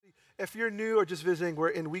If you're new or just visiting, we're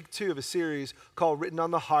in week 2 of a series called Written on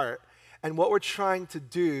the Heart. And what we're trying to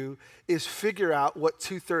do is figure out what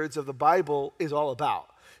 2/3 of the Bible is all about.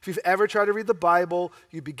 If you've ever tried to read the Bible,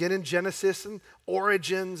 you begin in Genesis and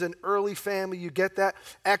origins and early family, you get that.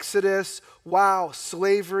 Exodus, wow,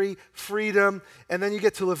 slavery, freedom. And then you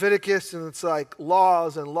get to Leviticus and it's like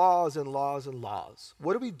laws and laws and laws and laws.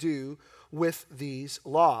 What do we do with these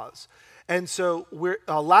laws? And so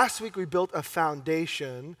last week we built a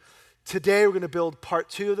foundation. Today we're going to build part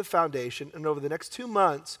 2 of the foundation. And over the next 2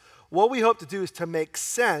 months, what we hope to do is to make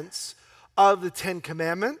sense of the 10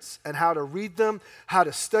 Commandments and how to read them, how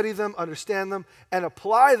to study them, understand them, and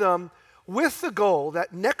apply them with the goal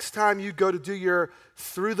that next time you go to do your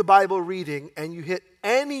through the Bible reading and you hit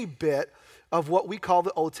any bit of what we call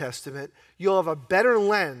the Old Testament, you'll have a better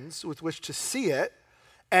lens with which to see it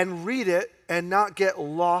and read it and not get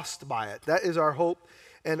lost by it. That is our hope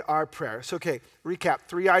and our prayer. So, okay, recap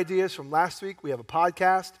 3 ideas from last week. We have a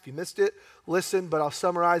podcast. If you missed it, listen, but I'll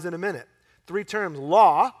summarize in a minute. 3 terms: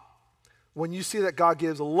 law. When you see that God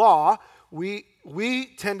gives a law, we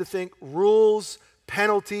tend to think rules,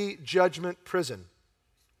 penalty, judgment, prison.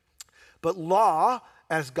 But law,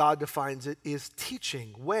 as God defines it, is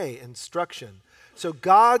teaching, way, instruction. So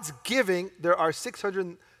God's giving, there are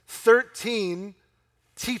 613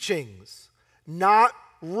 teachings, not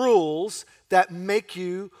rules that make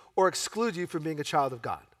you or exclude you from being a child of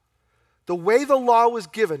God. The way the law was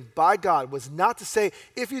given by God was not to say,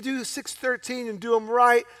 if you do 613 and do them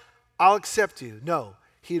right, I'll accept you. No,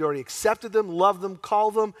 he'd already accepted them, loved them,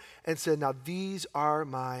 called them, and said, now these are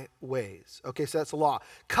my ways. Okay, so that's the law.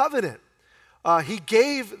 Covenant. He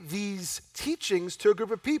gave these teachings to a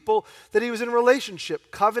group of people that he was in a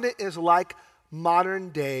relationship. Covenant is like modern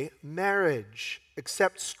day marriage,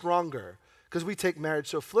 except stronger, because we take marriage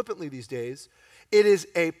so flippantly these days. It is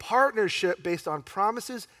a partnership based on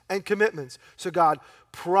promises and commitments. So God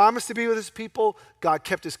promised to be with his people. God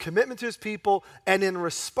kept his commitment to his people. And in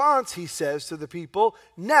response, he says to the people,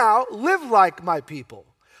 now live like my people.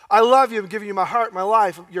 I love you. I'm giving you my heart, my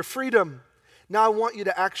life, your freedom. Now I want you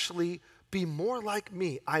to actually be more like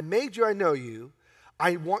me. I made you. I know you.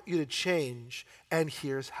 I want you to change. And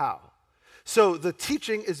here's how. So the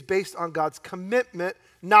teaching is based on God's commitment,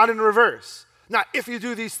 not in reverse. Now, if you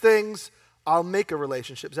do these things, I'll make a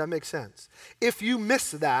relationship. Does that make sense? If you miss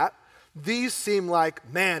that, these seem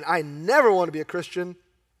like, man, I never want to be a Christian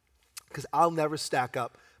because I'll never stack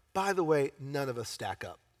up. By the way, none of us stack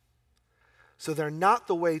up. So they're not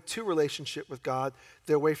the way to relationship with God.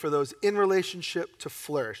 They're a way for those in relationship to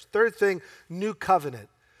flourish. Third thing, new covenant.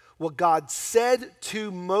 What God said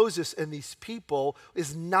to Moses and these people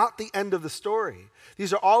is not the end of the story.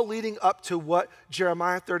 These are all leading up to what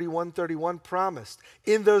Jeremiah 31:31 promised.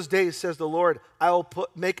 In those days, says the Lord, I will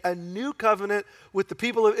make a new covenant with the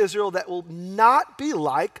people of Israel that will not be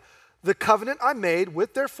like the covenant I made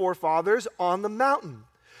with their forefathers on the mountain.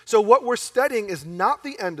 So what we're studying is not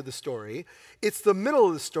the end of the story. It's the middle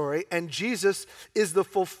of the story, and Jesus is the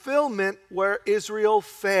fulfillment where Israel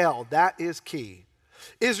failed. That is key.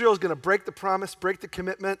 Israel is going to break the promise, break the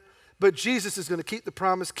commitment, but Jesus is going to keep the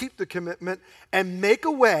promise, keep the commitment, and make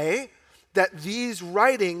a way that these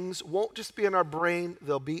writings won't just be in our brain,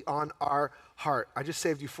 they'll be on our heart. I just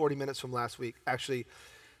saved you 40 minutes from last week. Actually,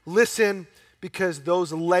 listen, because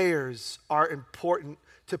those layers are important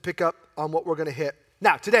to pick up on what we're going to hit.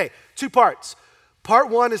 Now, today, 2 parts. Part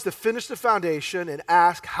 1 is to finish the foundation and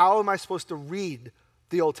ask, how am I supposed to read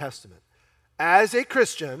the Old Testament? As a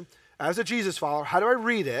Christian, as a Jesus follower, how do I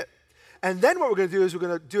read it? And then what we're going to do is we're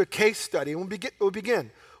going to do a case study. And we'll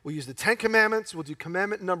begin. We'll use the 10 Commandments. We'll do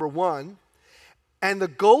commandment number 1. And the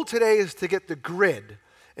goal today is to get the grid.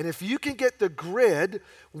 And if you can get the grid,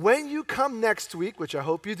 when you come next week, which I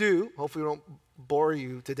hope you do, hopefully we don't bore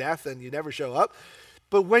you to death and you never show up.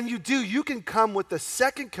 But when you do, you can come with the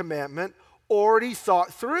 2nd commandment already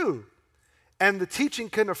thought through. And the teaching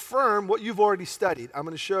can affirm what you've already studied. I'm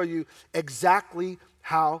going to show you exactly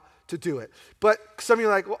how to do it. But some of you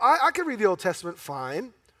are like, well, I can read the Old Testament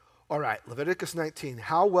fine. All right, Leviticus 19.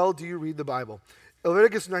 How well do you read the Bible?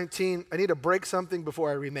 Leviticus 19, I need to break something before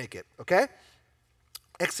I remake it, okay?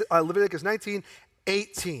 Leviticus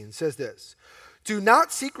 19:18 says this. Do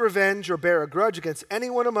not seek revenge or bear a grudge against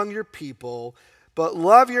anyone among your people, but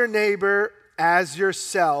love your neighbor as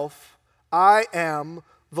yourself. I am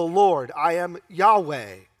the Lord. I am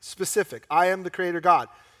Yahweh, specific. I am the Creator God.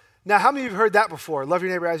 Now, how many of you have heard that before? Love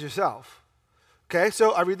your neighbor as yourself. Okay,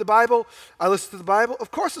 so I read the Bible. I listen to the Bible.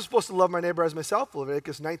 Of course I'm supposed to love my neighbor as myself.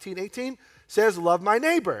 Leviticus 19:18 says, love my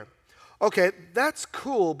neighbor. Okay, that's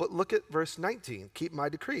cool, but look at verse 19. Keep my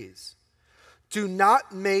decrees. Do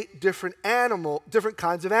not mate different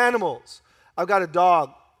kinds of animals. I've got a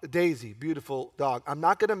dog, Daisy, beautiful dog. I'm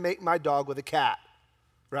not going to mate my dog with a cat,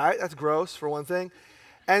 right? That's gross, for one thing.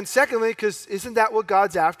 And secondly, because isn't that what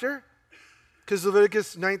God's after? Because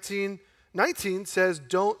Leviticus 19:19 says,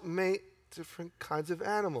 don't mate different kinds of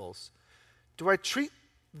animals. Do I treat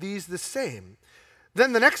these the same?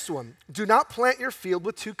 Then the next one, do not plant your field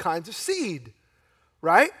with two kinds of seed,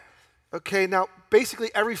 right? Okay, now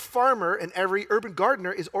basically every farmer and every urban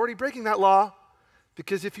gardener is already breaking that law,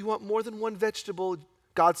 because if you want more than one vegetable,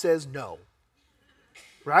 God says no,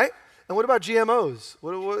 right? And what about GMOs?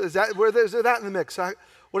 Is that in the mix?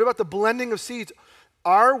 What about the blending of seeds?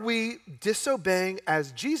 Are we disobeying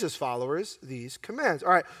as Jesus followers these commands? All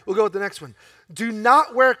right, we'll go with the next one. Do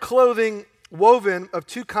not wear clothing woven of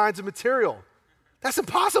two kinds of material. That's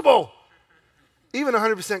impossible. Even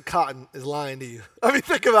 100% cotton is lying to you. I mean,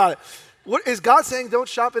 think about it. What is God saying? Don't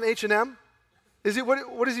shop in H&M?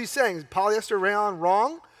 What is he saying? Is polyester rayon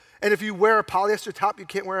wrong? And if you wear a polyester top, you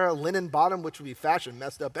can't wear a linen bottom, which would be fashion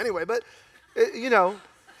messed up anyway. But,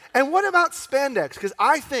 And what about spandex? Because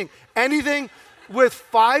I think anything with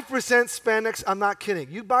 5% spandex, I'm not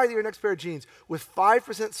kidding. You buy your next pair of jeans with 5%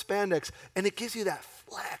 spandex, and it gives you that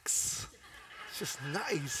flex. It's just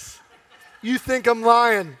nice. You think I'm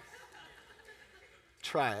lying?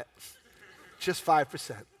 Try it. Just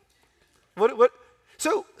 5%. What?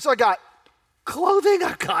 So I got clothing,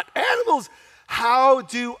 I got animals.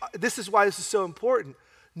 This is why this is so important.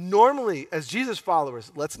 Normally, as Jesus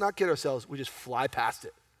followers, let's not kid ourselves, we just fly past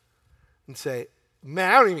it and say,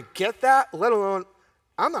 man, I don't even get that, let alone,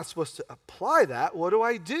 I'm not supposed to apply that. What do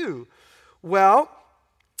I do? Well,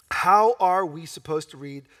 how are we supposed to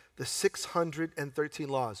read the 613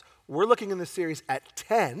 laws? We're looking in this series at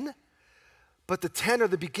 10, but the 10 are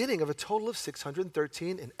the beginning of a total of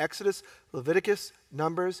 613 in Exodus, Leviticus,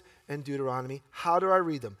 Numbers, and Deuteronomy. How do I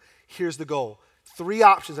read them? Here's the goal. 3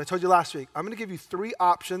 options. I told you last week. I'm going to give you 3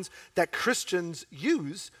 options that Christians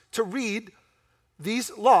use to read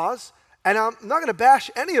these laws. And I'm not going to bash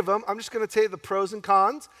any of them. I'm just going to tell you the pros and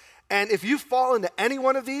cons. And if you fall into any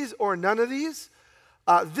one of these or none of these,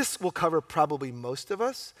 this will cover probably most of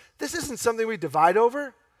us. This isn't something we divide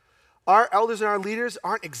over. Our elders and our leaders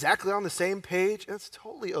aren't exactly on the same page. That's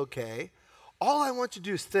totally okay. All I want you to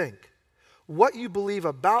do is think. What you believe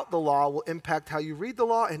about the law will impact how you read the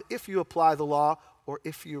law and if you apply the law or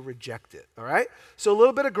if you reject it, all right? So a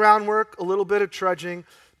little bit of groundwork, a little bit of trudging,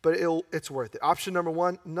 but it's worth it. Option number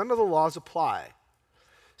 1, none of the laws apply.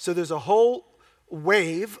 So there's a whole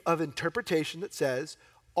wave of interpretation that says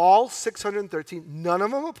all 613, none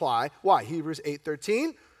of them apply. Why? Hebrews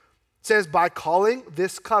 8:13 says, by calling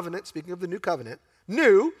this covenant, speaking of the new covenant,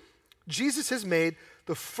 new, Jesus has made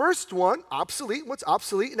the first one obsolete. What's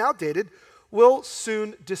obsolete and outdated will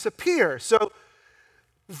soon disappear. So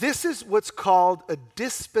this is what's called a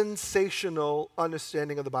dispensational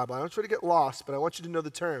understanding of the Bible. I don't want you to get lost, but I want you to know the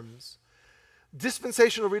terms.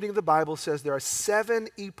 Dispensational reading of the Bible says there are 7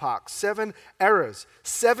 epochs, 7 eras,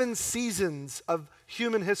 7 seasons of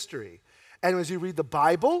human history. And as you read the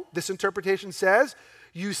Bible, this interpretation says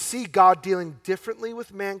you see God dealing differently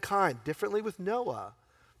with mankind, differently with Noah,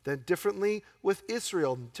 then differently with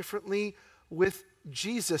Israel, differently with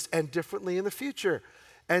Jesus, and differently in the future.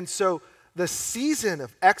 And so the season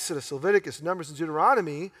of Exodus, Leviticus, Numbers, and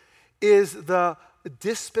Deuteronomy is the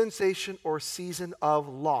dispensation or season of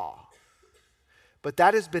law. But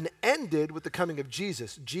that has been ended with the coming of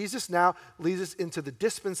Jesus. Jesus now leads us into the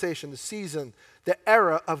dispensation, the season, the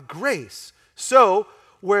era of grace. So,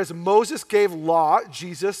 whereas Moses gave law,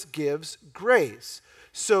 Jesus gives grace.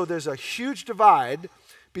 So there's a huge divide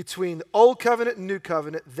between Old Covenant and New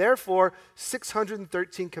Covenant. Therefore,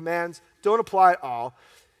 613 commands don't apply at all.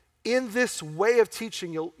 In this way of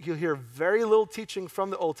teaching, you'll hear very little teaching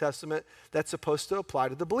from the Old Testament that's supposed to apply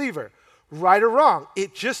to the believer. Right or wrong,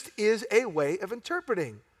 it just is a way of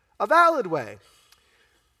interpreting, a valid way.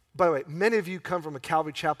 By the way, many of you come from a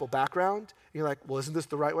Calvary Chapel background. You're like, well, isn't this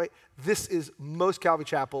the right way? This is most Calvary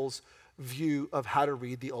Chapel's view of how to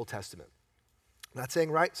read the Old Testament. I'm not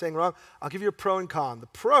saying right, saying wrong. I'll give you a pro and con. The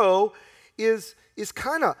pro is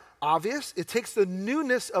kind of obvious. It takes the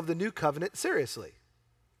newness of the new covenant seriously.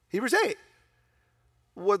 Hebrews 8.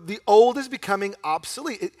 What the old is becoming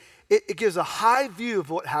obsolete. It gives a high view of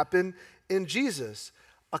what happened in Jesus.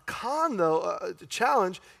 A con, though, the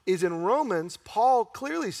challenge is in Romans, Paul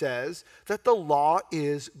clearly says that the law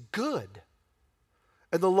is good.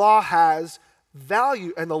 And the law has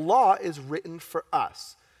value, and the law is written for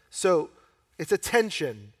us. So it's a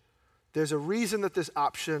tension. There's a reason that this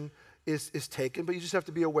option is taken, but you just have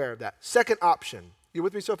to be aware of that. Second option. You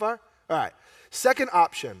with me so far? All right. Second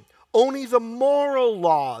option. only the moral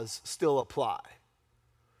laws still apply.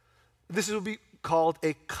 This would be called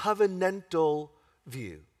a covenantal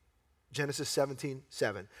view. Genesis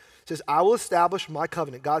 17:7 says, I will establish my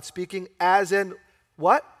covenant, God speaking, as an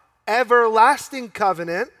what? Everlasting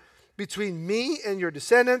covenant between me and your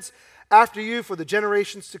descendants after you for the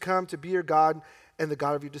generations to come, to be your God and the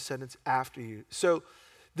God of your descendants after you. So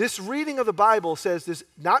this reading of the Bible says there's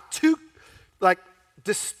not two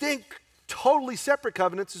distinct, totally separate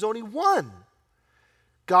covenants. There's only one.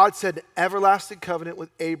 God said an everlasting covenant with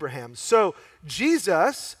Abraham. So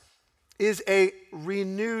Jesus is a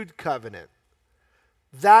renewed covenant.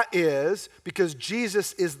 That is because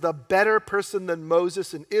Jesus is the better person than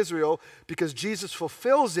Moses and Israel, because Jesus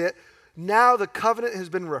fulfills it. Now the covenant has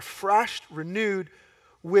been refreshed, renewed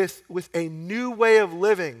with a new way of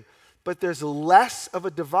living, but there's less of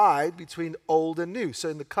a divide between old and new. So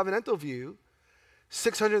in the covenantal view,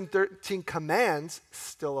 613 commands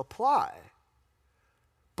still apply,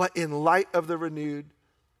 but in light of the renewed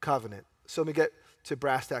covenant. So let me get to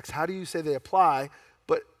brass tacks. How do you say they apply,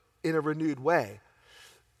 but in a renewed way?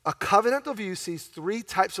 A covenantal view sees three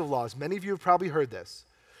types of laws. Many of you have probably heard this.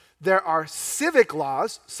 There are civic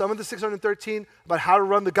laws, some of the 613, about how to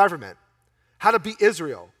run the government, how to be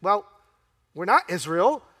Israel. Well, we're not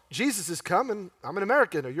Israel. Jesus has come, and I'm an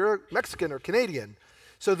American, or you're a Mexican or Canadian.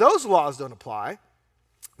 So those laws don't apply.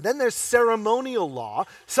 Then there's ceremonial law.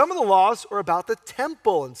 Some of the laws are about the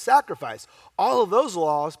temple and sacrifice. All of those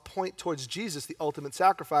laws point towards Jesus, the ultimate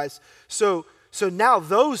sacrifice. So now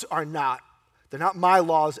those are they're not my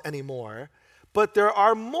laws anymore, but there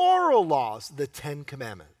are moral laws, the 10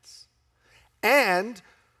 Commandments. And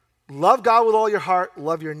love God with all your heart,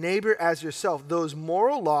 love your neighbor as yourself. Those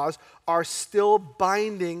moral laws are still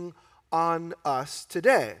binding on us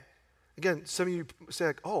today. Again, some of you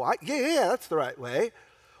say, yeah, that's the right way.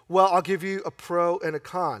 Well, I'll give you a pro and a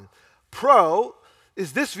con. Pro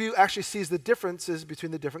is this view actually sees the differences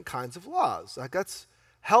between the different kinds of laws. That's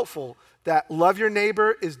helpful, that love your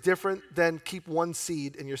neighbor is different than keep one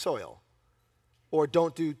seed in your soil, or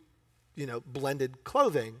don't do, blended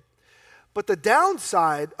clothing. But the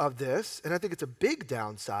downside of this, and I think it's a big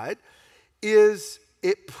downside, is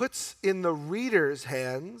it puts in the reader's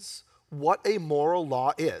hands what a moral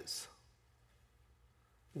law is.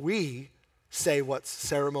 We say what's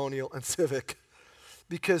ceremonial and civic,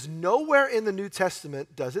 because nowhere in the New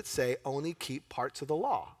Testament does it say only keep parts of the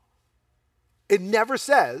law. It never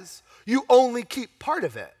says you only keep part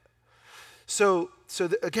of it. So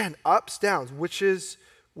again, ups, downs, which is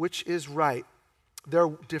right. There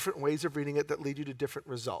are different ways of reading it that lead you to different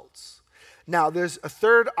results. Now, there's a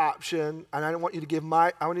third option, and I want to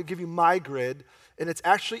give you my grid, and it's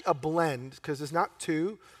actually a blend, because there's not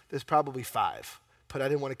two, there's probably 5, but I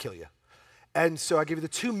didn't want to kill you. And so I give you the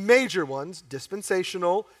two major ones: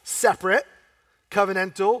 dispensational, separate;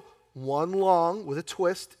 covenantal, one long with a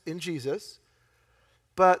twist in Jesus.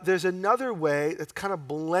 But there's another way that's kind of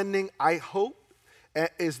blending, I hope,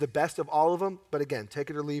 is the best of all of them. But again, take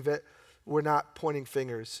it or leave it. We're not pointing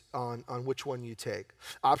fingers on which one you take.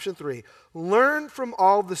 Option 3, learn from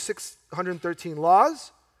all the 613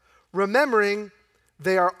 laws, remembering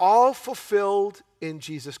they are all fulfilled in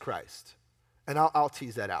Jesus Christ. And I'll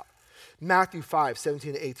tease that out. Matthew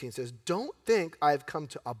 5:17-18 says, don't think I've come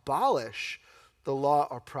to abolish the law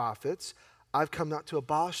or prophets. I've come not to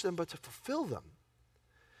abolish them, but to fulfill them.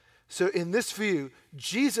 So in this view,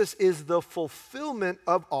 Jesus is the fulfillment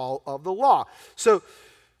of all of the law. So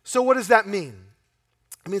what does that mean?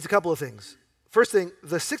 It means a couple of things. First thing,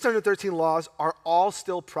 the 613 laws are all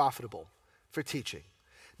still profitable for teaching.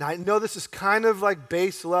 Now, I know this is kind of like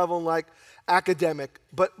base level, like academic,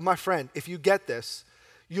 but my friend, if you get this,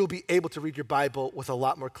 you'll be able to read your Bible with a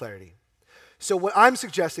lot more clarity. So what I'm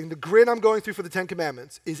suggesting, the grid I'm going through for the 10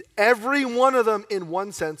 Commandments, is every one of them in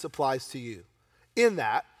one sense applies to you. In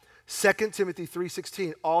that, 2 Timothy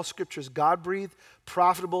 3:16, all scripture is God-breathed,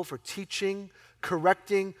 profitable for teaching,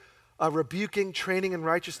 correcting, rebuking, training in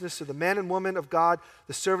righteousness, so the man and woman of God,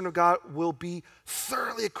 the servant of God, will be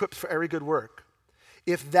thoroughly equipped for every good work.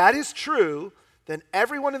 If that is true, then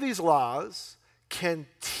every one of these laws can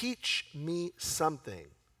teach me something.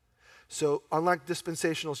 So unlike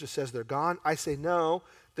dispensationals just says they're gone, I say no,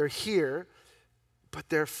 they're here, but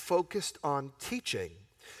they're focused on teaching.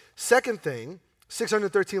 Second thing,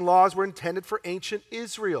 613 laws were intended for ancient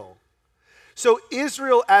Israel. So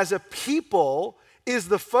Israel as a people is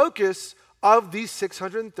the focus of these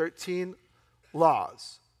 613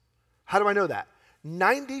 laws. How do I know that?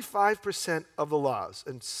 95% of the laws,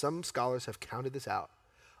 and some scholars have counted this out,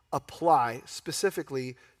 apply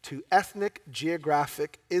specifically to ethnic,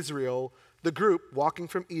 geographic Israel, the group walking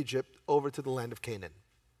from Egypt over to the land of Canaan.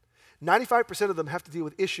 95% of them have to deal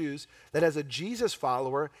with issues that as a Jesus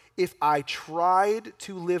follower, if I tried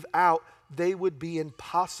to live out, they would be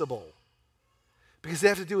impossible. Because they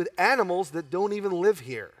have to do with animals that don't even live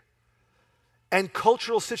here. And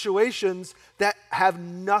cultural situations that have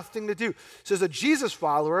nothing to do. So as a Jesus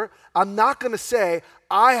follower, I'm not going to say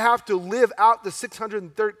I have to live out the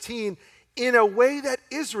 613 in a way that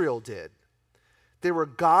Israel did. They were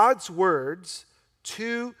God's words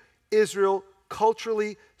to Israel,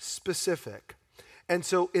 culturally specific. And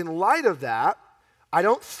so in light of that, I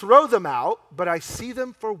don't throw them out, but I see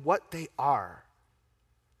them for what they are.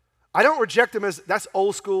 I don't reject them as that's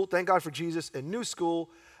old school, thank God for Jesus, and new school.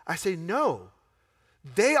 I say no.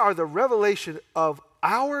 They are the revelation of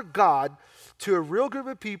our God to a real group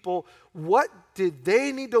of people. What did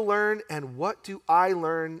they need to learn, and what do I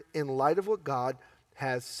learn in light of what God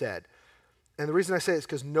has said? And the reason I say it is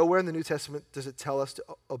because nowhere in the New Testament does it tell us to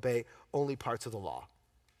obey only parts of the law.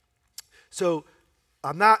 So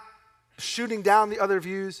I'm not shooting down the other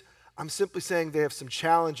views. I'm simply saying they have some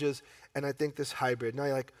challenges, and I think this hybrid. Now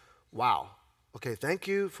you're like, wow, okay, thank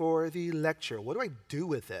you for the lecture. What do I do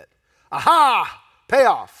with it? Aha!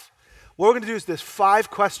 Payoff. What we're going to do is there's 5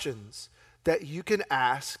 questions that you can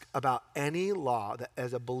ask about any law that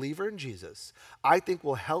as a believer in Jesus, I think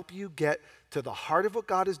will help you get to the heart of what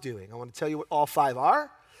God is doing. I want to tell you what all 5 are,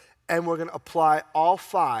 and we're going to apply all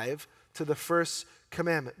 5 to the first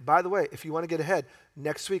commandment. By the way, if you want to get ahead,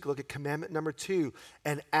 next week look at commandment number 2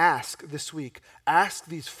 and ask this week. Ask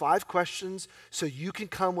these 5 questions so you can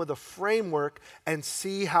come with a framework and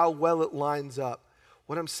see how well it lines up.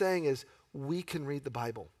 What I'm saying is we can read the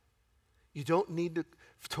Bible. You don't need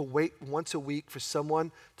to wait once a week for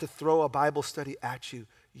someone to throw a Bible study at you.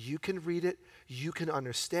 You can read it, you can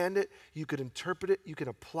understand it, you can interpret it, you can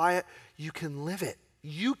apply it, you can live it.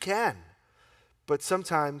 You can. But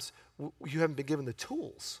sometimes you haven't been given the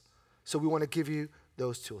tools. So we want to give you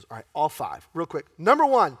those tools. All right, all 5, real quick. Number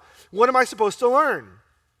 1, what am I supposed to learn?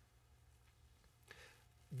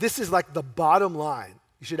 This is like the bottom line.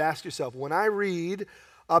 You should ask yourself, when I read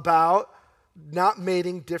about not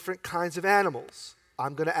mating different kinds of animals,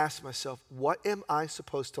 I'm going to ask myself, what am I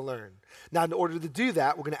supposed to learn? Now, in order to do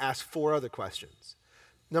that, we're going to ask 4 other questions.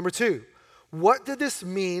 Number 2, what did this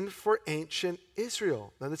mean for ancient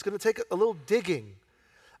Israel? Now, that's going to take a little digging.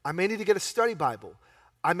 I may need to get a study Bible.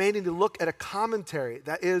 I may need to look at a commentary.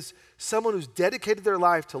 That is someone who's dedicated their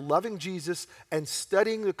life to loving Jesus and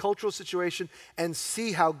studying the cultural situation and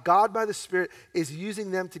see how God by the Spirit is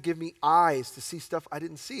using them to give me eyes to see stuff I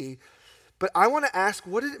didn't see. But I want to ask,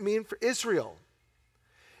 what did it mean for Israel?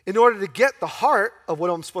 In order to get the heart of what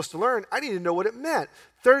I'm supposed to learn, I need to know what it meant.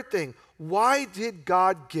 Third thing, why did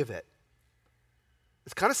God give it?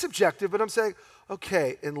 It's kind of subjective, but I'm saying,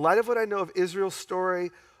 okay, in light of what I know of Israel's story,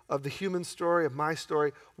 of the human story, of my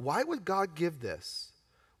story, why would God give this?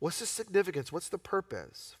 What's the significance? What's the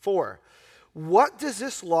purpose? 4, what does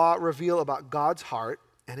this law reveal about God's heart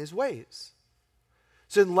and his ways?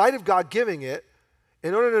 So in light of God giving it,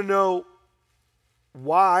 in order to know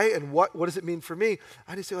why and what does it mean for me,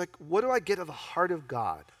 I need to say, like, what do I get of the heart of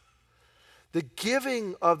God? The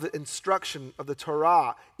giving of the instruction of the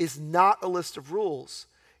Torah is not a list of rules.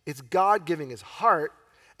 It's God giving his heart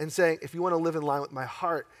and saying, if you want to live in line with my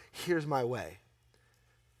heart, here's my way.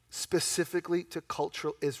 Specifically to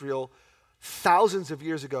cultural Israel thousands of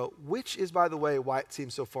years ago, which is, by the way, why it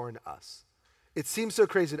seems so foreign to us. It seems so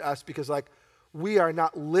crazy to us because, like, we are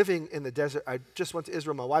not living in the desert. I just went to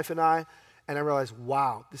Israel, my wife and I realized,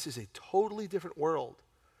 wow, this is a totally different world.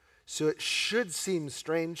 So it should seem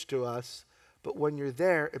strange to us, but when you're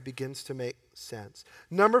there, it begins to make sense.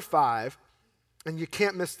 Number 5, and you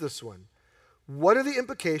can't miss this one. What are the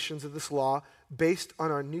implications of this law based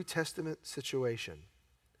on our New Testament situation?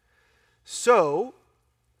 So,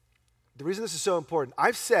 the reason this is so important,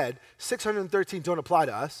 I've said 613 don't apply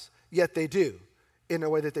to us, yet they do in a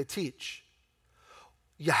way that they teach.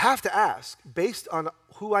 You have to ask, based on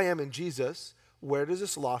who I am in Jesus, where does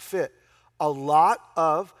this law fit? A lot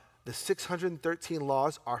of the 613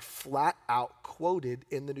 laws are flat out quoted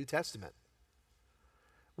in the New Testament,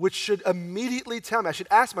 which should immediately tell me, I should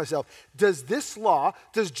ask myself, does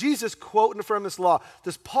Jesus quote and affirm this law?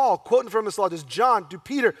 Does Paul quote and affirm this law? Does John, do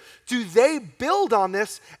Peter, do they build on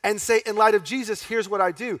this and say, in light of Jesus, here's what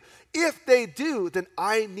I do? If they do, then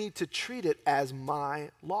I need to treat it as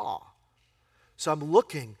my law. So I'm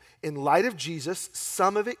looking, in light of Jesus,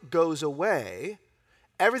 some of it goes away.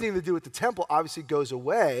 Everything to do with the temple obviously goes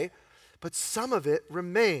away, but some of it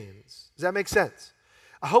remains. Does that make sense?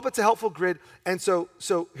 I hope it's a helpful grid. And so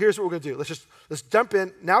here's what we're going to do. Let's jump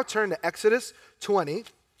in. Now turn to Exodus 20,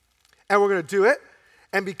 and we're going to do it.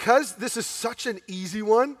 And because this is such an easy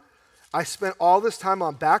one, I spent all this time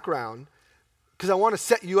on background because I want to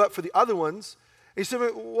set you up for the other ones. And you say,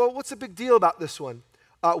 well, what's the big deal about this one?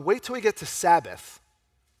 Wait till we get to Sabbath.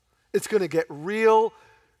 It's going to get real.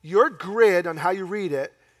 Your grid on how you read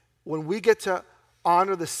it, when we get to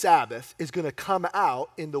honor the Sabbath, is going to come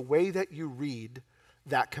out in the way that you read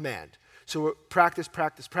that command. So we're practice,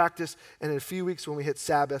 practice, practice, and in a few weeks when we hit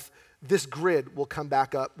Sabbath, this grid will come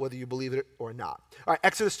back up whether you believe it or not. All right,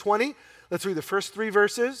 Exodus 20, let's read the first 3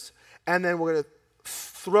 verses, and then we're going to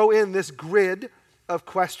throw in this grid of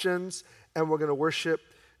questions, and we're going to worship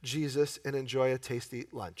Jesus and enjoy a tasty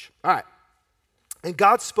lunch. All right. And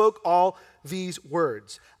God spoke all these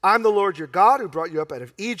words. I'm the Lord your God who brought you up out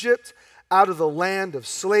of Egypt, out of the land of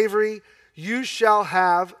slavery. You shall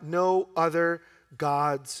have no other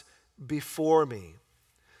gods before me.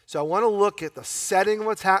 So I want to look at the setting of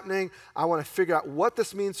what's happening. I want to figure out what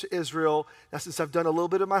this means to Israel. Now, since I've done a little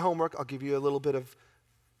bit of my homework, I'll give you a little bit of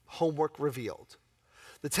homework revealed.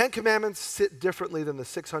 The 10 Commandments sit differently than the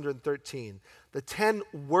 613. The 10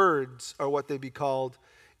 words are what they'd be called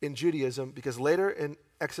in Judaism, because later in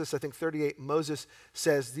Exodus, I think 38, Moses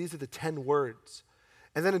says these are the 10 words.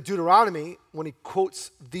 And then in Deuteronomy, when he quotes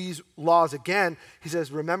these laws again, he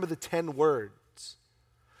says, remember the 10 words.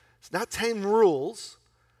 It's not 10 rules.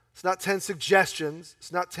 It's not 10 suggestions.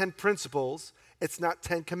 It's not 10 principles. It's not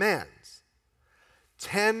 10 commands.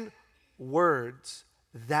 10 words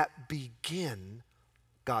that begin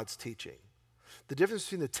God's teaching. The difference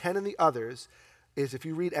between the 10 and the others is if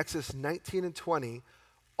you read Exodus 19 and 20,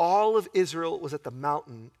 all of Israel was at the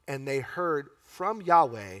mountain and they heard from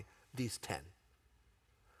Yahweh these 10.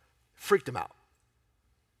 Freaked them out.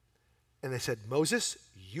 And they said, Moses,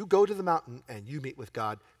 you go to the mountain and you meet with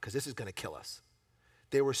God because this is going to kill us.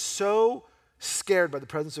 They were so scared by the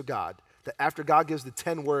presence of God that after God gives the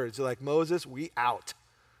 10 words, they're like, Moses, we out.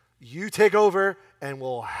 You take over and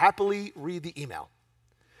we'll happily read the email.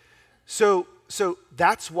 So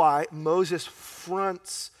that's why Moses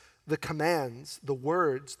fronts the commands, the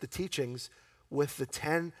words, the teachings with the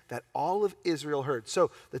 10 that all of Israel heard.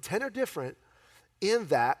 So the 10 are different in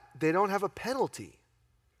that they don't have a penalty.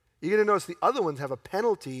 You're going to notice the other ones have a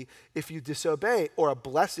penalty if you disobey or a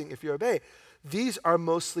blessing if you obey. These are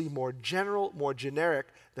mostly more general, more generic.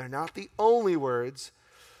 They're not the only words,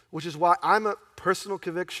 which is why I'm a personal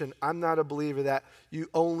conviction. I'm not a believer that you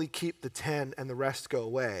only keep the 10 and the rest go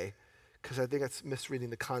away, because I think that's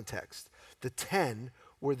misreading the context. The 10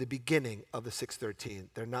 were the beginning of the 613.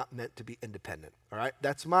 They're not meant to be independent, all right?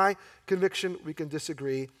 That's my conviction. We can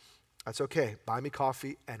disagree. That's okay. Buy me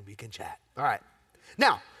coffee and we can chat. All right.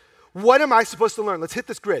 Now, what am I supposed to learn? Let's hit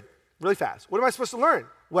this grid really fast. What am I supposed to learn?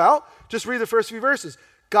 Well, just read the first few verses.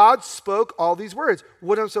 God spoke all these words.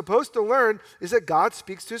 What I'm supposed to learn is that God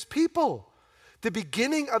speaks to his people. The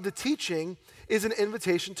beginning of the teaching is an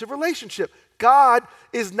invitation to relationship. God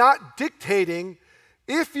is not dictating,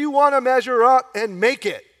 if you want to measure up and make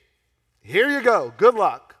it, here you go, good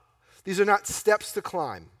luck. These are not steps to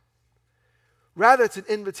climb. Rather, it's an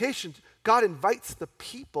invitation. God invites the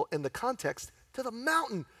people in the context to the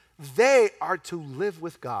mountain. They are to live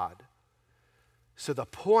with God. So the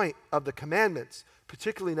point of the commandments,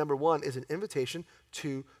 particularly number 1, is an invitation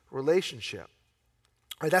to relationship. All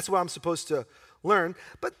right, that's what I'm supposed to learn.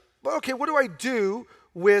 But okay, what do I do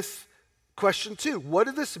with question 2? What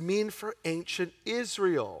did this mean for ancient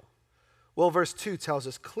Israel? Well, verse 2 tells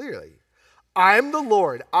us clearly, I am the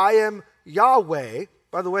Lord, I am Yahweh.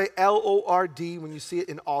 By the way, L-O-R-D, when you see it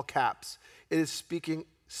in all caps, it is speaking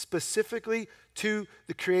specifically to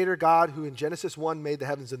the Creator God who in Genesis 1 made the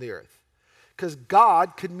heavens and the earth. Because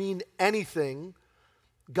God could mean anything.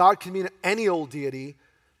 God can mean any old deity.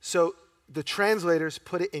 So the translators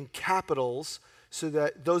put it in capitals so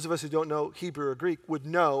that those of us who don't know Hebrew or Greek would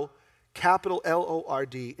know capital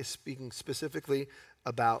L-O-R-D is speaking specifically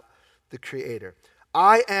about the Creator.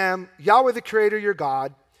 I am Yahweh the Creator, your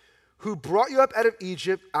God, who brought you up out of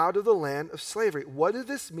Egypt, out of the land of slavery. What did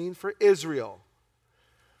this mean for Israel?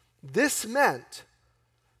 This meant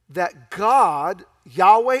that God,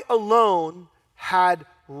 Yahweh alone, had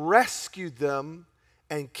rescued them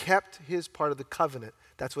and kept his part of the covenant.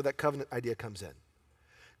 That's where that covenant idea comes in.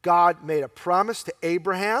 God made a promise to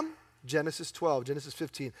Abraham, Genesis 12, Genesis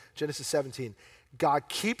 15, Genesis 17. God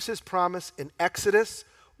keeps his promise in Exodus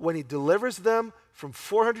when he delivers them from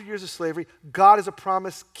 400 years of slavery. God is a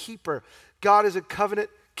promise keeper. God is a covenant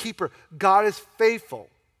keeper. God is faithful.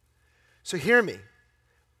 So hear me.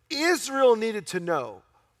 Israel needed to know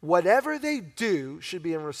whatever they do should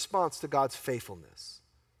be in response to God's faithfulness.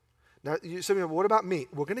 Now, some of you, what about me?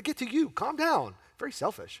 We're going to get to you. Calm down. Very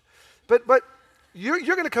selfish. But you're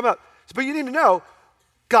going to come up. But you need to know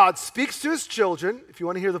God speaks to his children. If you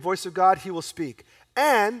want to hear the voice of God, he will speak.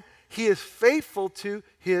 And he is faithful to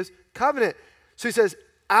his covenant. So he says,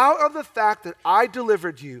 out of the fact that I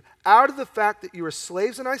delivered you, out of the fact that you were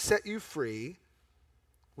slaves and I set you free,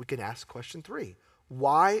 we can ask question 3.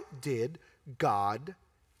 Why did God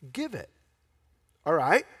give it? All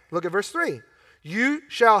right, look at verse 3. You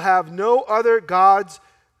shall have no other gods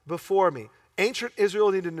before me. Ancient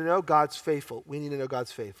Israel needed to know God's faithful. We need to know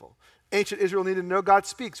God's faithful. Ancient Israel needed to know God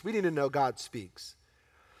speaks. We need to know God speaks.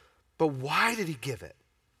 But why did he give it?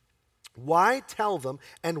 Why tell them,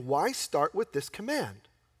 and why start with this command?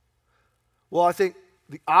 Well, I think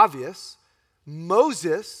the obvious,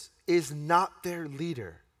 Moses is not their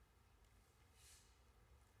leader.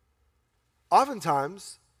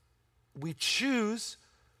 Oftentimes, we choose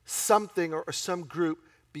something or some group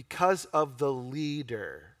because of the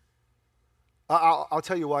leader. I'll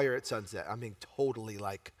tell you why you're at Sunset. I'm being totally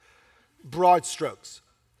broad strokes.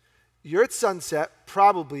 You're at Sunset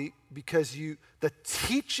probably because the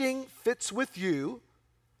teaching fits with you,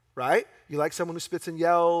 right? You like someone who spits and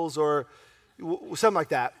yells or something like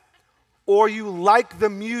that. Or you like the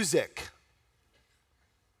music.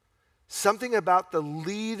 Something about the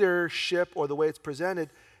leadership or the way it's presented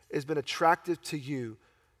has been attractive to you.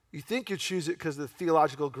 You think you choose it because of the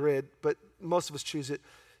theological grid, but most of us choose it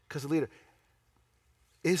because of the leader.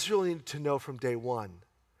 Israel needed to know from day one,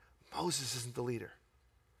 Moses isn't the leader.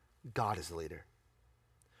 God is the leader.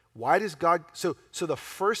 Why does God, so the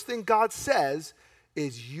first thing God says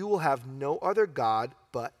is you will have no other God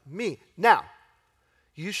but me. Now,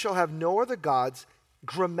 you shall have no other gods,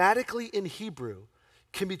 grammatically in Hebrew,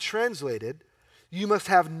 can be translated, you must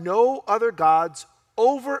have no other gods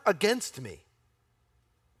over against me.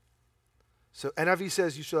 So NIV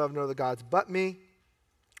says you shall have no other gods but me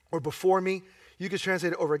or before me. You could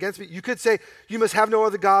translate it over against me. You could say you must have no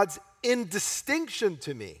other gods in distinction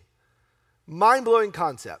to me. Mind-blowing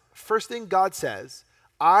concept. First thing God says,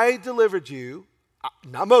 I delivered you,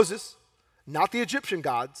 not Moses, not the Egyptian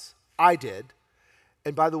gods, I did.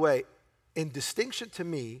 And by the way, in distinction to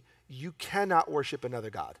me, you cannot worship another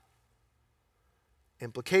God.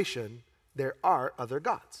 Implication, there are other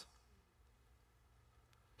gods.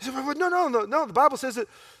 You say, no. The Bible says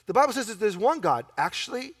that there's one God.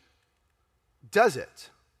 Actually, does it?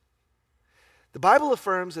 The Bible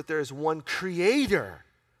affirms that there is one creator.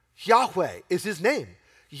 Yahweh is his name.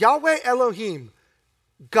 Yahweh Elohim,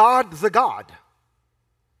 God the God.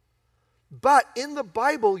 But in the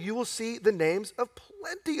Bible, you will see the names of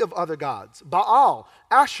plenty of other gods. Baal,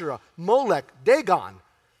 Asherah, Molech, Dagon.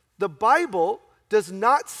 The Bible does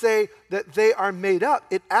not say that they are made up.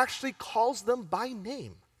 It actually calls them by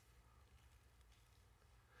name.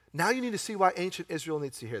 Now you need to see why ancient Israel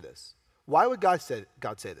needs to hear this. Why would God say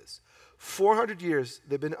this? 400 years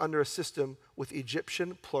they've been under a system with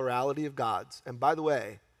Egyptian plurality of gods. And by the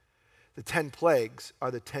way, the 10 plagues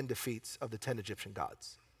are the 10 defeats of the 10 Egyptian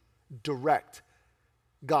gods. Direct.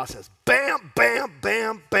 God says, bam, bam,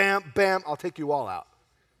 bam, bam, bam, I'll take you all out.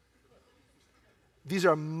 These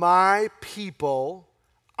are my people.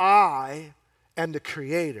 I am the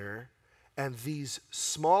creator. And these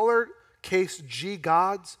smaller case G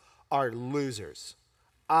gods are losers.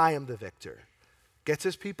 I am the victor. Gets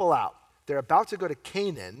his people out. They're about to go to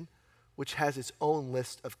Canaan, which has its own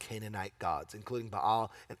list of Canaanite gods, including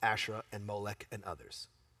Baal and Asherah and Molech and others.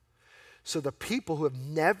 So the people who have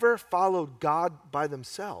never followed God by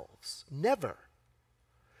themselves, never,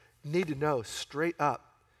 need to know straight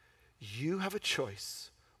up, you have a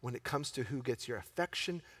choice when it comes to who gets your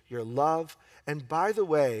affection, your love. And by the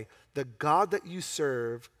way, the God that you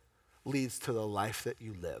serve leads to the life that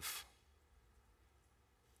you live.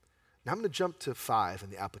 Now I'm going to jump to 5 in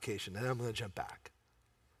the application, and then I'm going to jump back.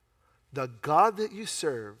 The God that you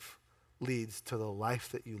serve leads to the life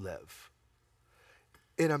that you live.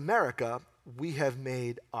 In America, we have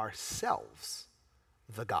made ourselves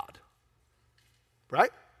the God. Right?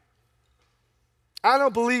 I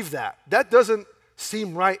don't believe that. That doesn't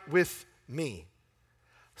seem right with me.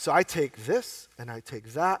 So I take this and I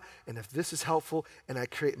take that, and if this is helpful, and I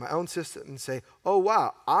create my own system and say, oh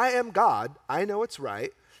wow, I am God, I know it's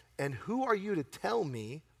right, and who are you to tell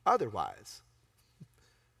me otherwise?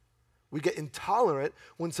 We get intolerant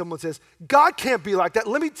when someone says, God can't be like that.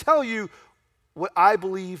 Let me tell you what I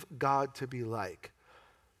believe God to be like.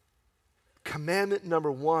 Commandment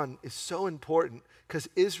number 1 is so important because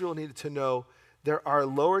Israel needed to know there are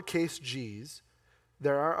lowercase g's,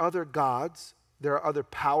 there are other gods, there are other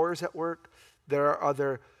powers at work, they're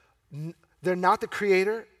not the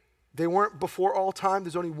creator, they weren't before all time,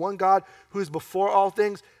 there's only one God who is before all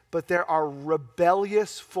things, but there are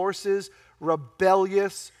rebellious forces,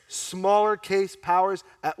 rebellious, smaller case powers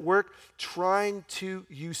at work trying to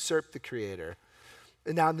usurp the Creator.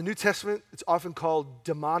 And now in the New Testament, it's often called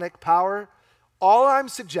demonic power. All I'm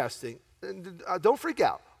suggesting, and don't freak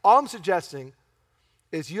out, all I'm suggesting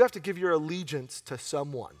is you have to give your allegiance to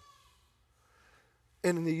someone.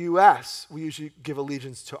 And in the U.S., we usually give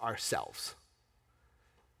allegiance to ourselves.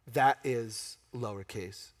 That is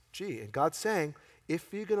lowercase g. And God's saying, if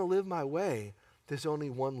you're going to live my way, there's only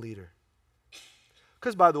one leader.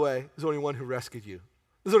 Because, by the way, there's only one who rescued you.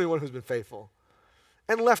 There's only one who's been faithful.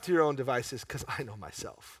 And left to your own devices, because I know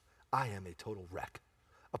myself, I am a total wreck.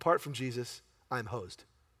 Apart from Jesus, I'm hosed.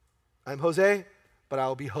 I'm Jose, but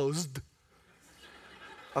I'll be hosed.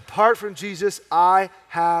 Apart from Jesus, I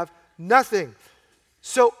have nothing.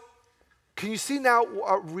 So, can you see now,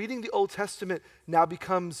 reading the Old Testament now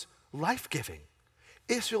becomes life-giving.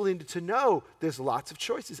 Israel needed to know there's lots of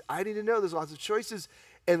choices. I need to know there's lots of choices.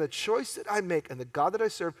 And the choice that I make and the God that I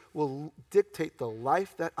serve will dictate the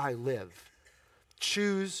life that I live.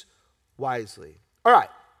 Choose wisely. All right,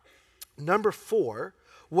 number 4,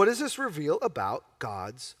 what does this reveal about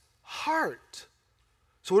God's heart?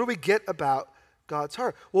 So what do we get about God's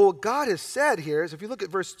heart? Well, what God has said here is, if you look at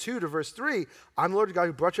verse 2 to verse 3, I'm the Lord God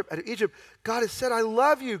who brought you up out of Egypt. God has said, I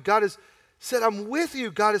love you. God has said, I'm with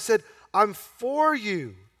you. God has said, I'm for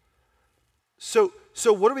you. So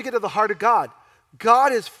what do we get of the heart of God?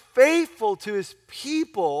 God is faithful to his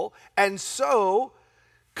people, and so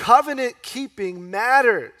covenant keeping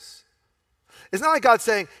matters. It's not like God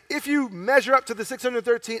saying, if you measure up to the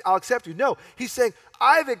 613, I'll accept you. No, he's saying,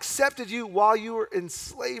 I've accepted you while you were in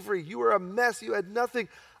slavery. You were a mess. You had nothing.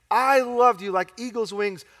 I loved you like eagle's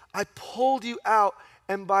wings. I pulled you out.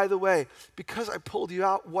 And by the way, because I pulled you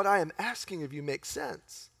out, what I am asking of you makes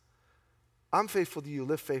sense. I'm faithful to you.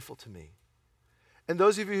 Live faithful to me. And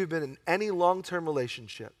those of you who've been in any long-term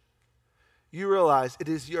relationship, you realize it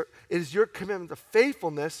is your commitment to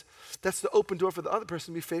faithfulness that's the open door for the other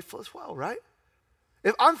person to be faithful as well, right?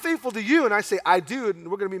 If I'm faithful to you and I say I do and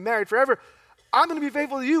we're going to be married forever, I'm going to be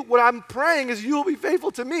faithful to you. What I'm praying is you'll be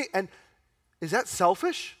faithful to me. And is that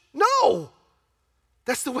selfish? No.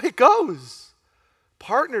 That's the way it goes.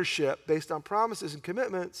 Partnership based on promises and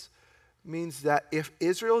commitments means that if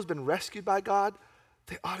Israel has been rescued by God,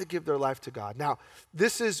 they ought to give their life to God. Now,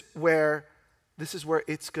 this is where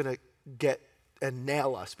it's going to get and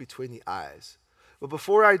nail us between the eyes. But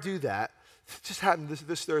before I do that, it just happened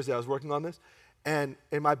this Thursday. I was working on this, and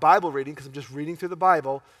in my Bible reading, because I'm just reading through the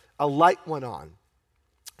Bible, a light went on.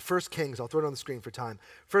 1 Kings, I'll throw it on the screen for time.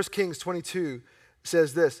 1 Kings 22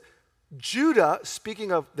 says this, Judah,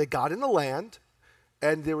 speaking of they got in the land,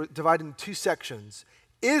 and they were divided in 2 sections.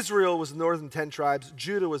 Israel was the northern 10 tribes.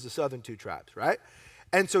 Judah was the southern 2 tribes, right?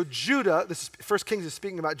 And so Judah, 1 Kings is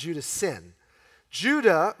speaking about Judah's sin.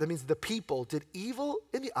 Judah, that means the people, did evil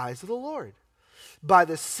in the eyes of the Lord. By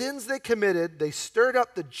the sins they committed, they stirred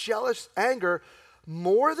up the jealous anger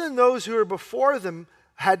more than those who were before them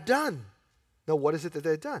had done. Now, what is it that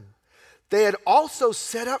they had done? They had also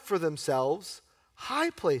set up for themselves high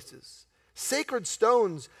places, sacred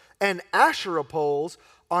stones, and Asherah poles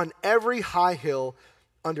on every high hill,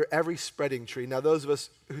 under every spreading tree. Now, those of us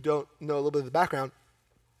who don't know a little bit of the background,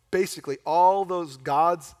 basically all those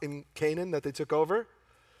gods in Canaan that they took over,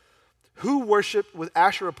 who worshiped with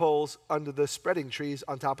Asherah poles under the spreading trees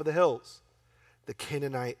on top of the hills? The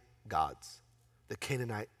Canaanite gods, the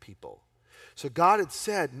Canaanite people. So God had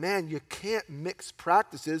said, man, you can't mix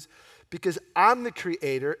practices because I'm the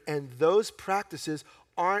creator and those practices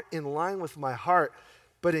aren't in line with my heart.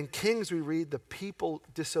 But in Kings we read the people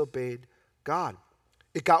disobeyed God.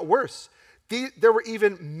 It got worse. There were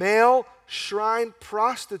even male shrine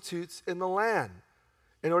prostitutes in the land.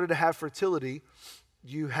 In order to have fertility,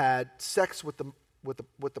 you had sex with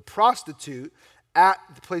the prostitute at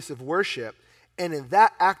the place of worship. And in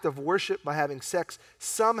that act of worship, by having sex,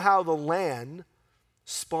 somehow the land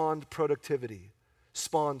spawned productivity,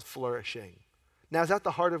 spawned flourishing. Now, is that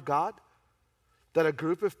the heart of God? That a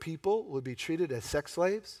group of people would be treated as sex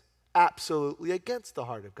slaves? Absolutely against the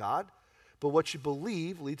heart of God. But what you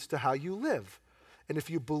believe leads to how you live. And if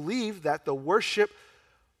you believe that the worship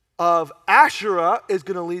of Asherah is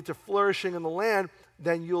going to lead to flourishing in the land,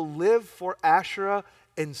 then you'll live for Asherah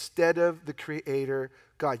instead of the Creator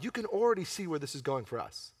God. You can already see where this is going for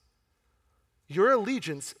us. Your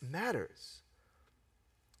allegiance matters.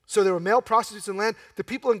 So there were male prostitutes in the land. The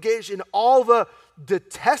people engaged in all the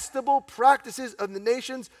detestable practices of the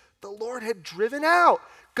nations the Lord had driven out.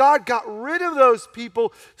 God got rid of those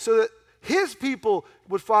people so that his people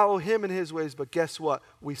would follow him in his ways. But guess what?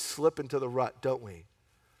 We slip into the rut, don't we?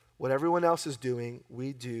 What everyone else is doing,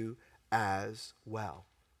 we do as well.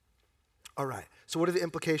 All right, so what are the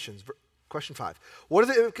implications? Question 5. What are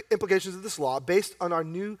the implications of this law based on our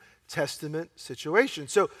New Testament situation?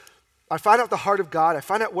 So I find out the heart of God. I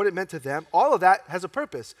find out what it meant to them. All of that has a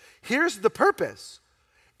purpose. Here's the purpose.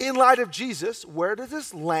 In light of Jesus, where does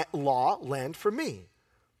this law land for me?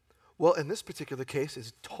 Well, in this particular case,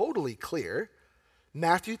 it's totally clear.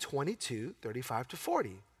 Matthew 22, 35 to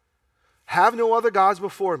 40. Have no other gods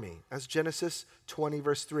before me. That's Genesis 20,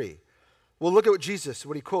 verse 3. Well, look at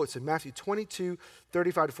what he quotes in Matthew 22,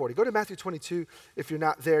 35 to 40. Go to Matthew 22 if you're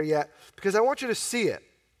not there yet, because I want you to see it.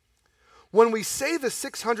 When we say the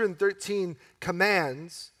 613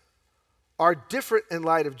 commands are different in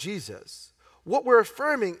light of Jesus, what we're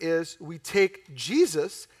affirming is we take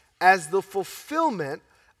Jesus as the fulfillment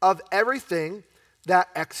of everything that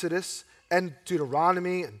Exodus and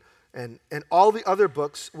Deuteronomy and all the other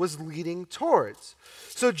books was leading towards.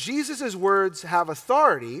 So Jesus' words have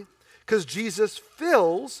authority because Jesus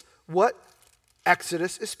fills what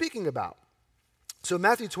Exodus is speaking about. So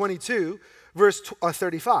Matthew 22, verse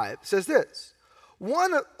 35 says this.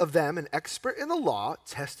 One of them, an expert in the law,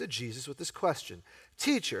 tested Jesus with this question.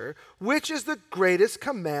 Teacher, which is the greatest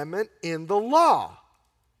commandment in the law?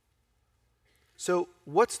 So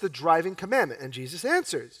what's the driving commandment? And Jesus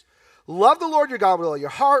answers, love the Lord your God with all your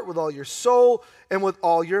heart, with all your soul, and with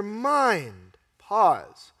all your mind.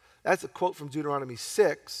 Pause. That's a quote from Deuteronomy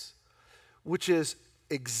 6, which is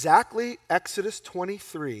exactly Exodus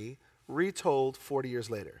 23 retold 40 years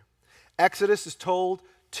later. Exodus is told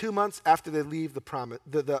 2 months after they leave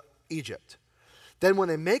the Egypt. Then when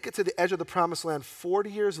they make it to the edge of the promised land 40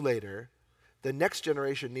 years later, the next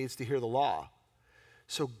generation needs to hear the law.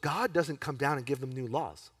 So God doesn't come down and give them new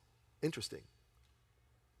laws. Interesting.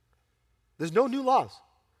 There's no new laws.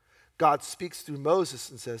 God speaks through Moses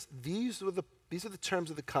and says, these are the terms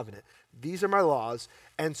of the covenant. These are my laws.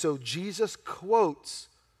 And so Jesus quotes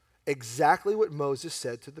exactly what Moses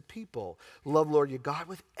said to the people. Love Lord your God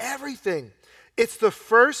with everything. It's the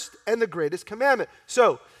first and the greatest commandment.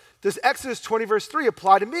 So does Exodus 20 verse 3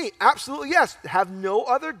 apply to me? Absolutely yes. Have no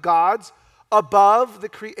other gods above the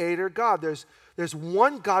Creator God. There's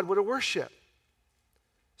one God we're to worship.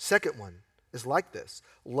 Second one is like this.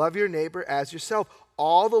 Love your neighbor as yourself.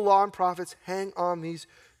 All the law and prophets hang on these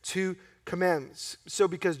two commandments. So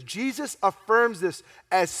because Jesus affirms this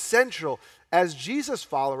as central, as Jesus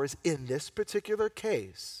followers in this particular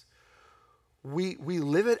case, we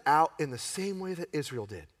live it out in the same way that Israel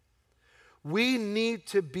did. We need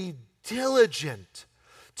to be diligent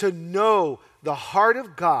to know the heart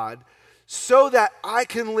of God so that I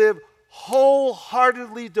can live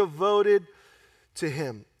wholeheartedly devoted to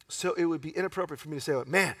Him. So it would be inappropriate for me to say,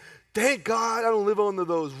 man, thank God I don't live under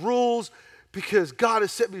those rules because God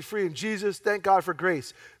has set me free in Jesus. Thank God for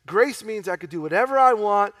grace. Grace means I could do whatever I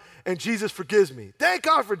want and Jesus forgives me. Thank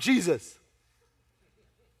God for Jesus.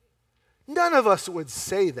 None of us would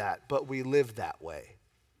say that, but we live that way.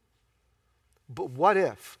 But what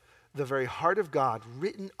if the very heart of God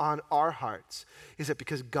written on our hearts is that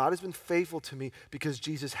because God has been faithful to me, because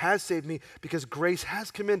Jesus has saved me, because grace has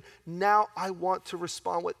come in, now I want to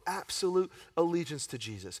respond with absolute allegiance to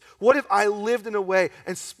Jesus? What if I lived in a way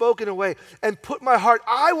and spoke in a way and put my heart,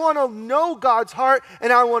 I want to know God's heart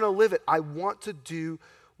and I want to live it. I want to do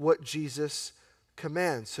what Jesus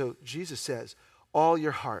commands. So Jesus says, all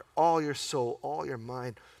your heart, all your soul, all your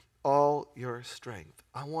mind, all your strength.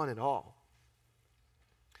 I want it all.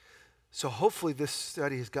 So hopefully this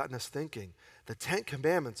study has gotten us thinking. The 10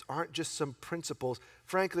 Commandments aren't just some principles.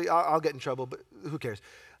 Frankly, I'll get in trouble, but who cares?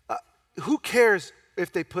 Who cares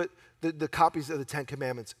if they put the copies of the 10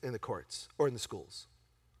 Commandments in the courts or in the schools?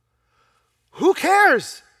 Who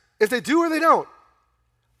cares if they do or they don't?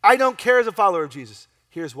 I don't care as a follower of Jesus.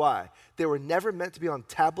 Here's why. They were never meant to be on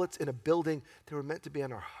tablets in a building. They were meant to be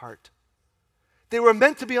on our heart. They were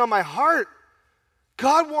meant to be on my heart.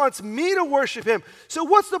 God wants me to worship Him. So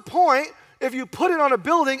what's the point if you put it on a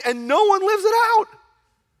building and no one lives it out?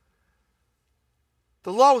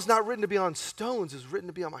 The law was not written to be on stones. It was written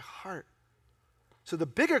to be on my heart. So the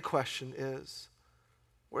bigger question is,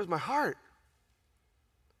 where's my heart?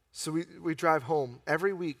 So we drive home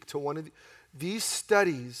every week to one of these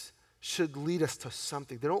studies should lead us to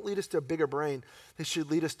something. They don't lead us to a bigger brain. They should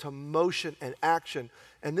lead us to motion and action.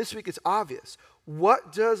 And this week it's obvious.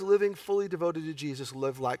 What does living fully devoted to Jesus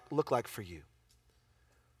look like for you?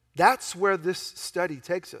 That's where this study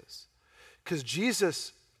takes us. Because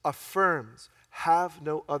Jesus affirms, have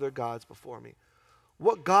no other gods before me.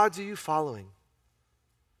 What gods are you following?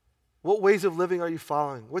 What ways of living are you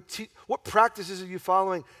following? What practices are you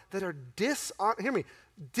following that are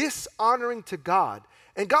dishonoring to God?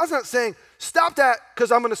 And God's not saying, stop that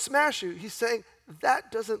because I'm going to smash you. He's saying,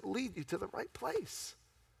 that doesn't lead you to the right place.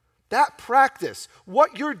 That practice,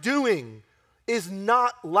 what you're doing, is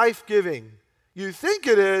not life-giving. You think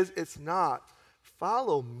it is, it's not.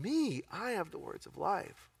 Follow me. I have the words of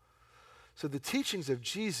life. So the teachings of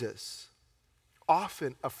Jesus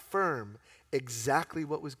often affirm exactly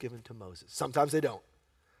what was given to Moses. Sometimes they don't.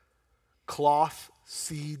 Cloth,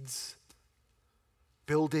 seeds,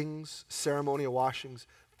 buildings, ceremonial washings,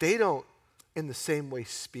 they don't in the same way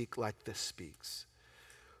speak like this speaks.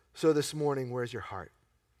 So this morning, where's your heart?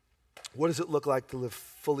 What does it look like to live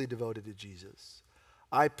fully devoted to Jesus?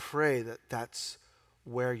 I pray that that's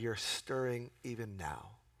where you're stirring even now.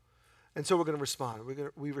 And so we're going to respond.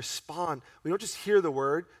 We respond. We don't just hear the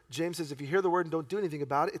word. James says if you hear the word and don't do anything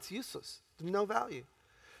about it, it's useless. There's no value.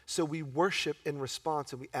 So we worship in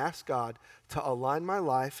response, and we ask God to align my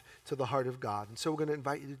life to the heart of God. And so we're going to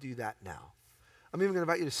invite you to do that now. I'm even going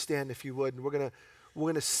to invite you to stand if you would, and we're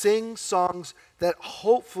going to sing songs that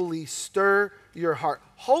hopefully stir your heart.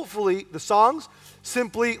 Hopefully the songs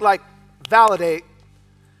simply like validate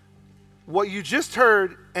what you just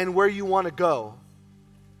heard and where you want to go.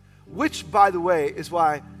 Which, by the way, is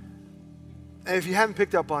why, and if you haven't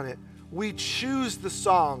picked up on it, we choose the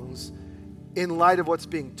songs in light of what's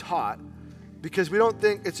being taught, because we don't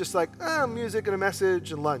think it's just like music and a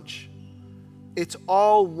message and lunch. It's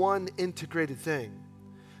all one integrated thing.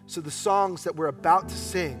 So the songs that we're about to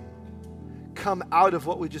sing come out of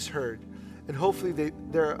what we just heard, and hopefully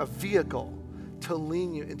they're a vehicle to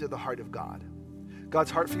lean you into the heart of God.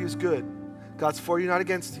 God's heart for you is good. God's for you, not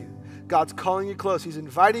against you. God's calling you close. He's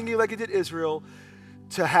inviting you, like he did Israel,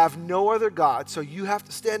 to have no other God. So you have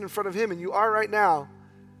to stand in front of him, and you are right now.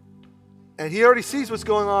 And he already sees what's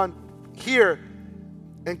going on here.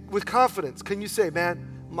 And with confidence, can you say,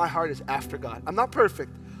 man, my heart is after God. I'm not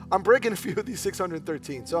perfect. I'm breaking a few of these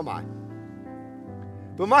 613, so am I.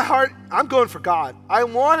 But my heart, I'm going for God. I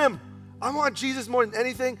want him. I want Jesus more than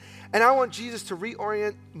anything. And I want Jesus to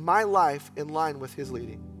reorient my life in line with his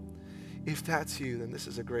leading. If that's you, then this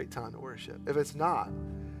is a great time to worship. If it's not,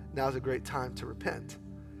 now's a great time to repent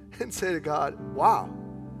and say to God, wow,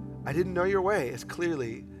 I didn't know your way as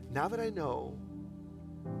clearly. Now that I know,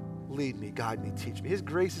 lead me, guide me, teach me. His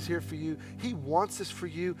grace is here for you. He wants this for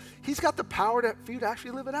you. He's got the power for you to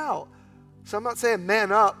actually live it out. So I'm not saying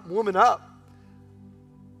man up, woman up.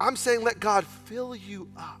 I'm saying let God fill you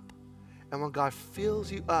up. And when God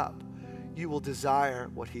fills you up, you will desire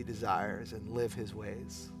what he desires and live his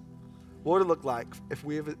ways. What would it look like if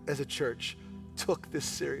we as a church took this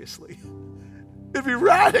seriously? It'd be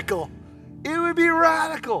radical. It would be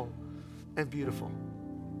radical and beautiful.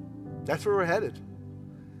 That's where we're headed.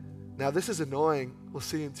 Now, this is annoying. We'll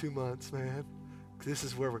see you in 2 months, man. This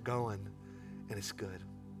is where we're going, and it's good.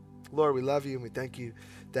 Lord, we love you, and we thank you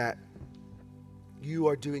that you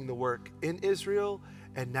are doing the work in Israel,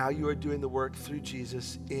 and now you are doing the work through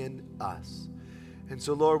Jesus in us. And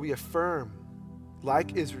so, Lord, we affirm,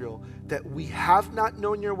 like Israel, that we have not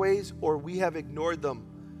known your ways or we have ignored them.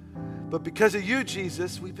 But because of you,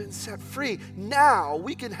 Jesus, we've been set free. Now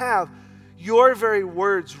we can have your very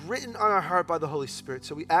words written on our heart by the Holy Spirit.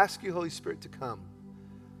 So we ask you, Holy Spirit, to come.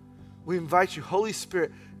 We invite you, Holy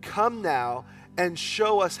Spirit, come now and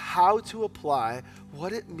show us how to apply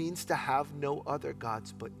what it means to have no other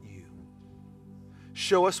gods but you.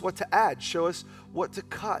 Show us what to add. Show us what to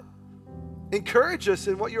cut. Encourage us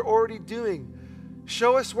in what you're already doing.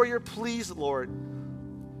 Show us where you're pleased, Lord.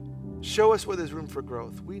 Show us where there's room for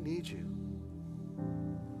growth. We need you.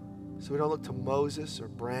 So we don't look to Moses or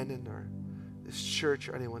Brandon or this church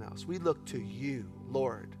or anyone else. We look to you,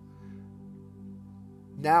 Lord.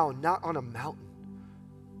 Now, not on a mountain,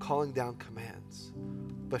 calling down commands,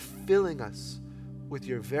 but filling us with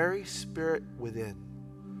your very Spirit within.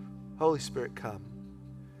 Holy Spirit, come.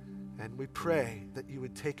 And we pray that you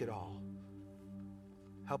would take it all.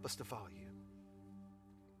 Help us to follow you.